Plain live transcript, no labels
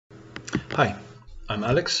Hi, I'm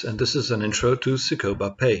Alex and this is an intro to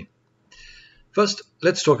SikobaPay. First,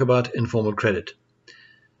 let's talk about informal credit.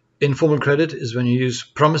 Informal credit is when you use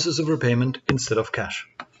promises of repayment instead of cash.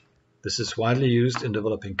 This is widely used in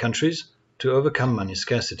developing countries to overcome money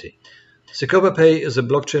scarcity. SikobaPay is a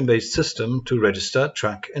blockchain-based system to register,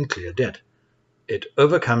 track and clear debt. It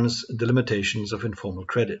overcomes the limitations of informal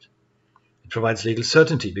credit. It provides legal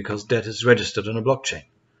certainty because debt is registered on a blockchain.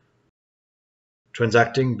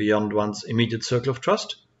 Transacting beyond one's immediate circle of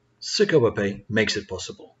trust? SikobaPay makes it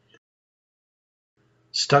possible.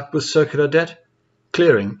 Stuck with circular debt?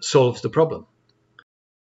 Clearing solves the problem.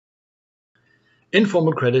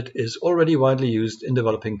 Informal credit is already widely used in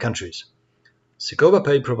developing countries.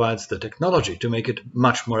 SikobaPay provides the technology to make it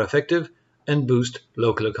much more effective and boost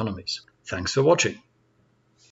local economies. Thanks for watching.